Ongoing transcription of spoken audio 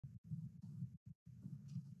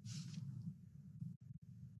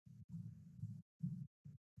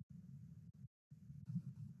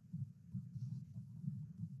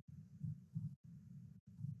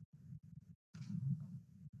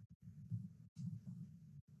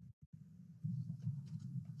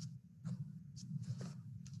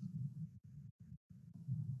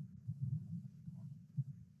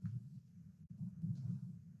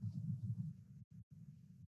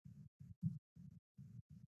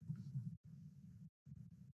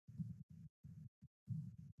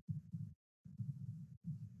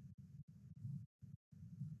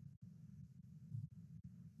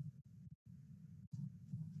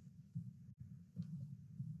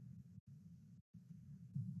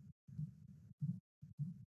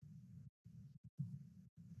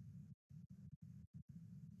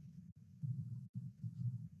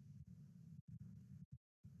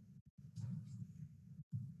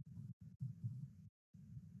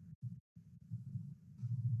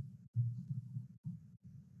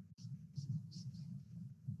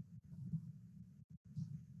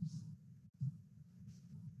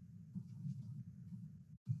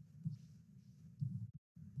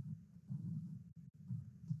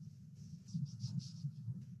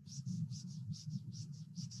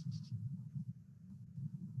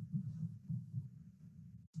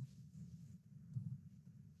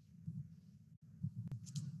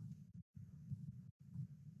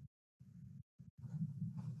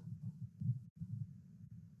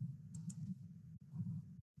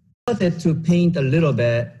started to paint a little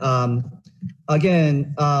bit.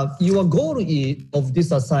 Again, your goal of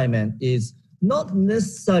this assignment is not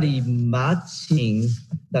necessarily matching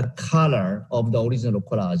the color of the original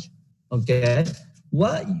collage, okay?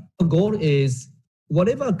 What your goal is,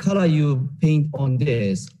 whatever color you paint on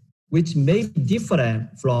this, which may be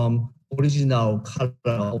different from original color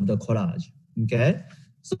of the collage, okay?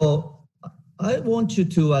 So I want you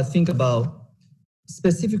to think about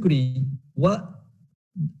specifically what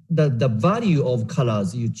the value of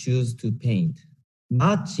colors you choose to paint,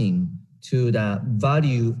 matching to the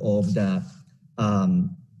value of the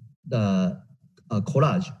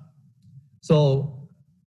collage. So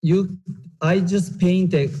I just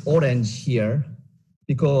painted orange here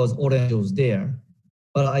because orange was there,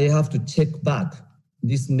 but I have to check back.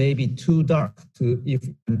 This may be too dark if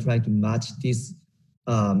I'm trying to match this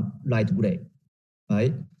light gray,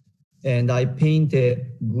 right? And I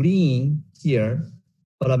painted green here,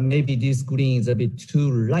 but maybe this green is a bit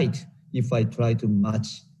too light if I try to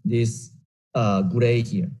match this gray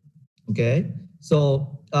here, okay?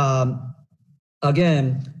 So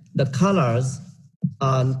again, the colors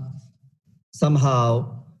are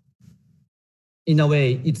somehow, in a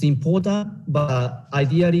way, it's important, but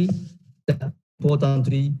ideally,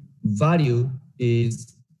 importantly, value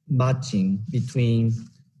is matching between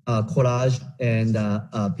collage and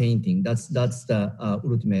painting. That's the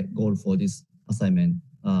ultimate goal for this assignment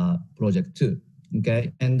project too,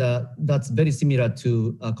 okay? And that's very similar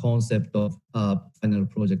to a concept of final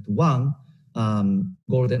project 1,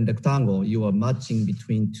 golden rectangle. You are matching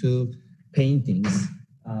between two paintings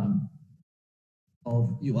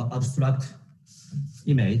of your abstract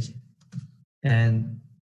image, and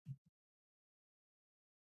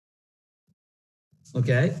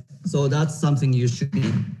okay, so that's something you should be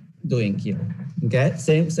doing here. Okay,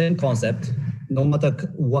 same concept. No matter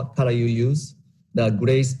what color you use, the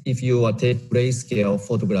gray, if you take grayscale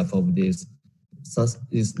photograph of this,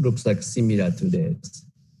 it looks like similar to this.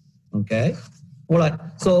 Okay, all right.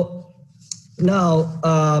 So now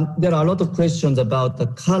there are a lot of questions about the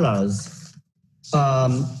colors.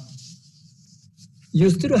 You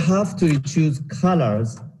still have to choose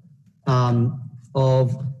colors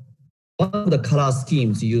of one of the color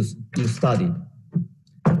schemes you studied.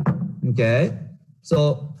 Okay,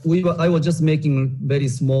 so I was just making very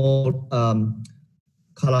small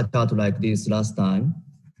color chart like this last time,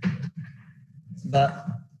 but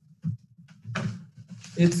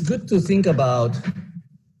it's good to think about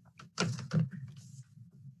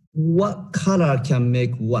what color can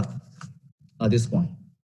make what at this point.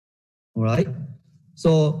 All right,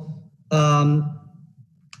 so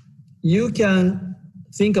you can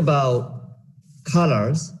think about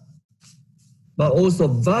colors, but also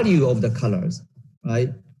value of the colors, right?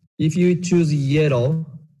 If you choose yellow,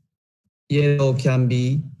 yellow can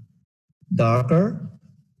be darker,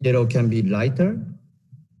 yellow can be lighter,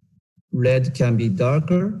 red can be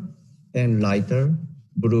darker and lighter,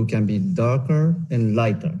 blue can be darker and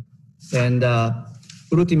lighter. And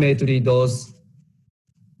ultimately, those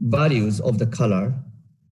values of the color,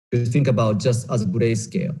 you think about just as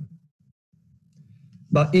grayscale.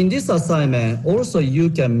 But in this assignment, also you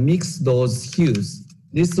can mix those hues.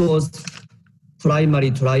 This was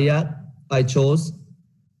primary triad I chose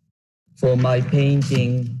for my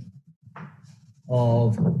painting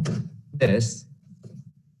of this.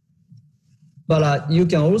 But you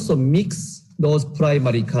can also mix those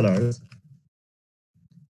primary colors.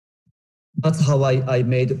 That's how I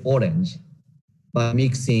made orange, by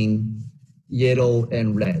mixing yellow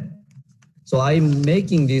and red. So I'm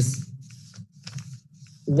making this.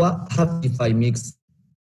 What happens if I mix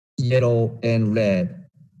yellow and red?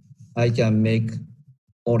 I can make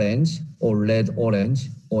orange or red orange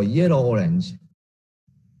or yellow orange.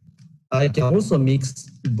 I can also mix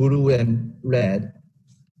blue and red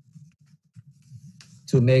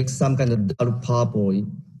to make some kind of dark purple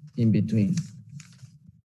in between.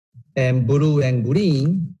 And blue and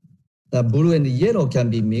green, blue and yellow can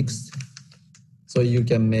be mixed, so you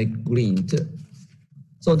can make green too.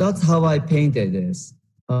 So that's how I painted this.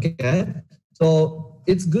 Okay, so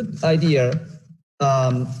it's good idea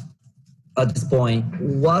at this point.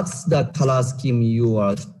 What's the color scheme you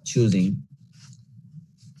are choosing?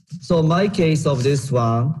 So my case of this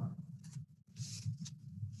one,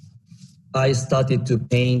 I started to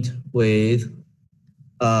paint with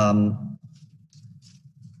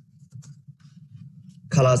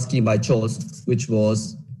color scheme I chose, which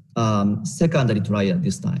was secondary triad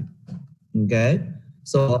this time. Okay,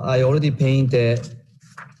 so I already painted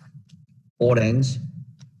orange,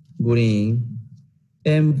 green,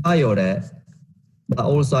 and violet, but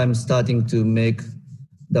also I'm starting to make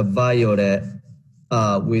the violet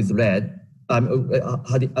with red. I'm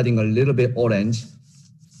adding a little bit orange.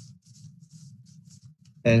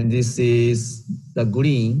 And this is the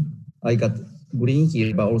green. I got green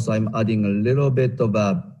here, but also I'm adding a little bit of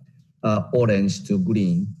orange to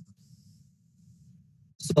green.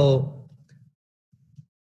 So,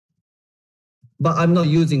 but I'm not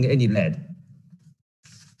using any red.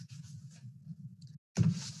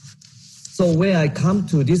 So when I come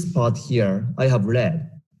to this part here, I have red.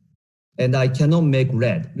 And I cannot make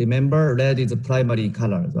red. Remember, red is a primary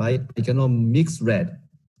color, right? I cannot mix red.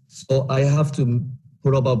 So I have to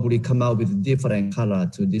probably come out with different color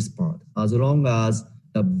to this part, as long as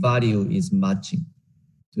the value is matching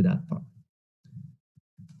to that part.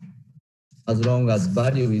 As long as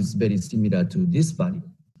value is very similar to this value.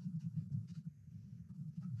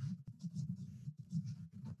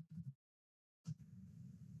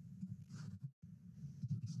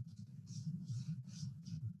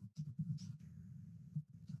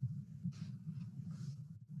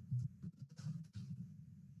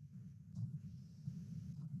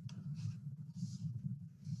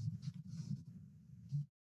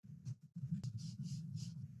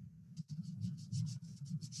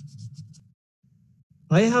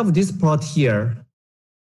 I have this part here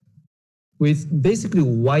with basically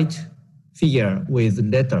white figure with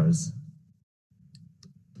letters.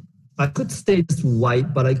 I could stay just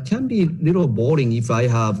white, but it can be a little boring if I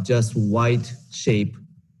have just white shape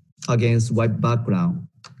against white background.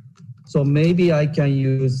 So maybe I can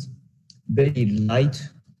use very light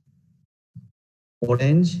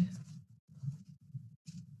orange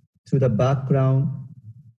to the background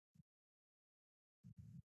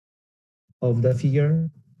of the figure.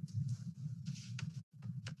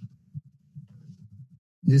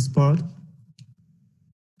 This part,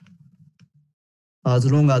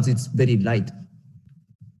 as long as it's very light.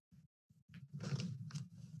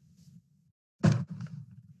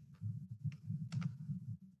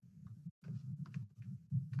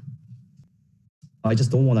 I just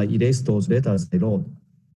don't want to erase those letters at all.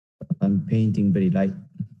 I'm painting very light.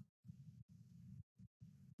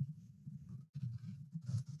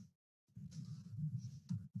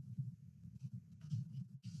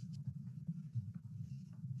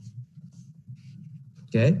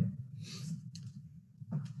 Okay.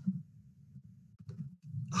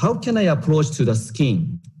 How can I approach to the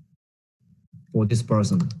skin for this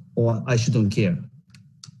person? Or I shouldn't care.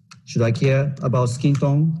 Should I care about skin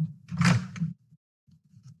tone?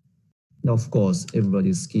 Now, of course,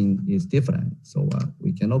 everybody's skin is different. So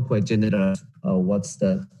we cannot quite generalize what's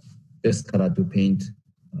the best color to paint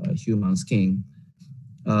human skin.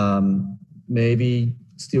 Maybe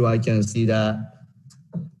still I can see that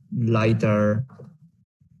lighter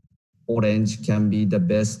orange can be the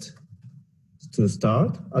best to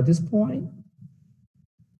start at this point.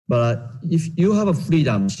 But if you have a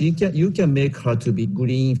freedom, you can make her to be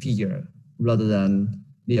green figure rather than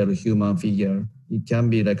real human figure. It can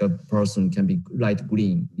be like a person can be light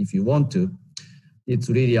green if you want to. It's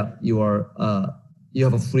really you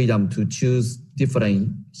have a freedom to choose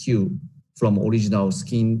different hue from original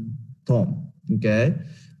skin tone. Okay,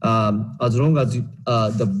 as long as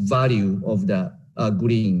the value of the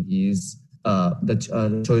green is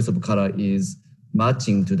the choice of color is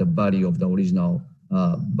matching to the value of the original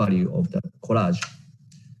value of the collage.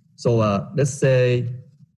 So let's say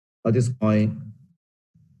at this point,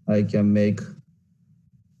 I can make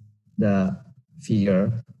the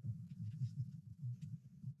figure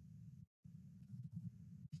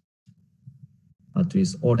at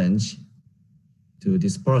least orange to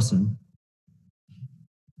this person.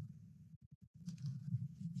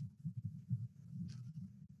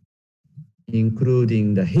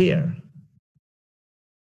 Including the hair.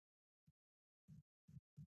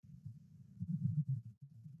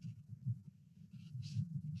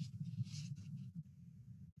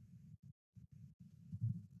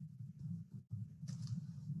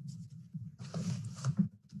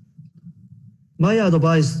 My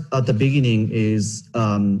advice at the beginning is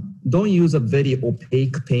don't use a very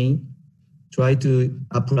opaque paint. Try to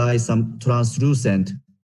apply some translucent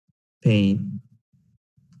paint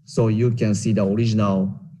so you can see the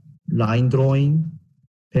original line drawing,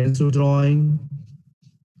 pencil drawing.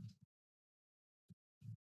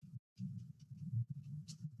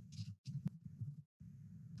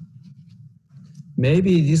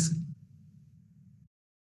 Maybe this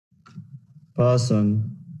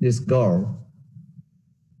person, this girl,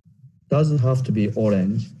 doesn't have to be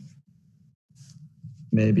orange.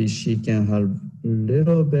 Maybe she can have a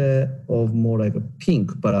little bit of more like a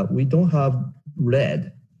pink, but we don't have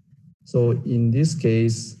red. So in this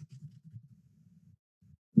case,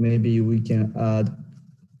 maybe we can add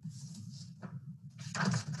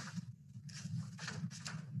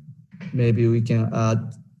maybe we can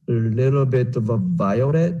add a little bit of a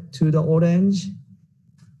violet to the orange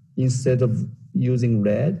instead of using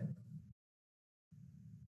red.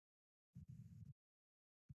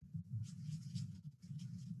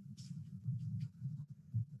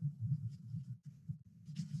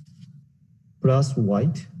 Plus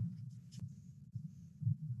white.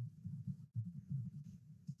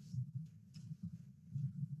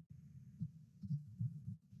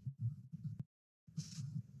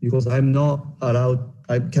 Because I'm not allowed,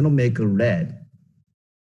 I cannot make a red.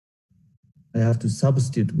 I have to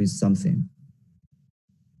substitute with something.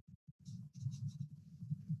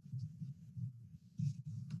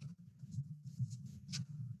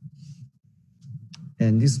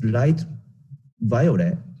 And this light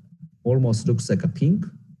violet almost looks like a pink.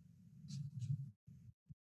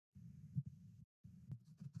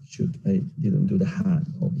 Shoot, I didn't do the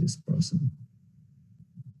hand of this person.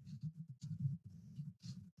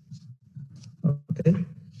 Okay.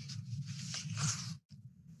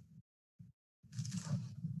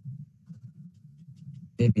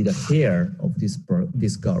 Maybe the hair of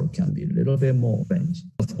this girl can be a little bit more orange.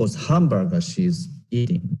 Of course, hamburger she's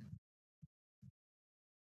eating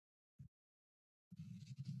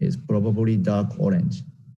is probably dark orange.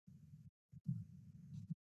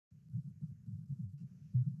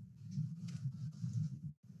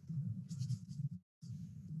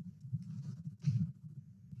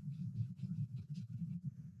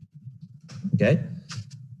 Okay.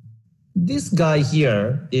 This guy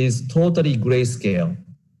here is totally grayscale.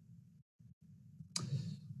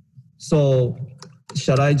 So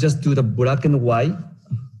shall I just do the black and white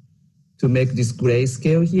to make this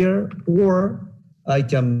grayscale here? Or I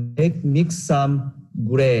can mix some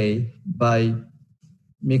gray by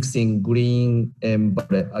mixing green and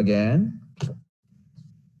violet again.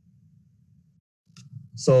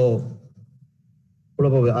 So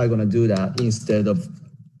probably I'm gonna do that instead of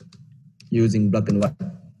using black and white.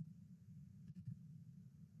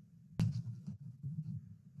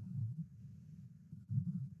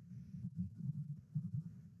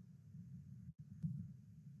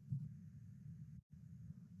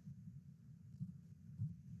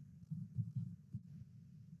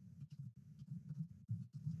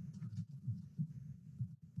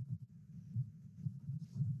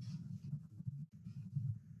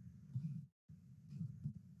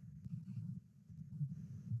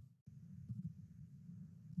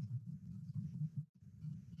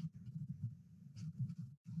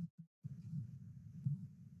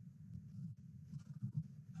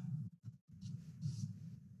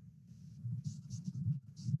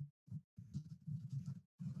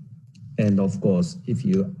 And of course, if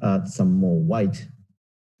you add some more white,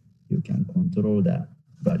 you can control that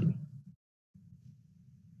value.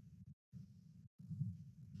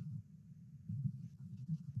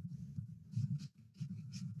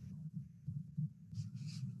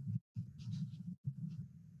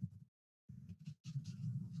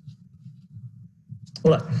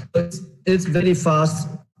 All right, it's very fast,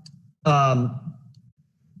 not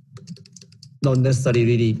necessarily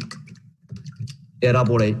really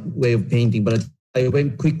elaborate way of painting, but I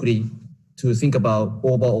went quickly to think about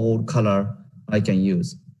overall color I can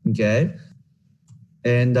use, okay?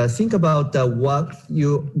 And think about what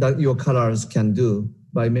your colors can do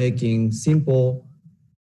by making simple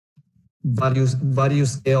value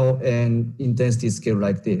scale and intensity scale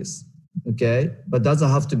like this, okay? But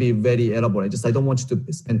doesn't have to be very elaborate. Just I don't want you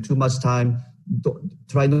to spend too much time.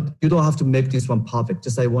 You don't have to make this one perfect.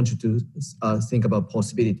 Just I want you to think about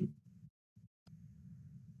possibility.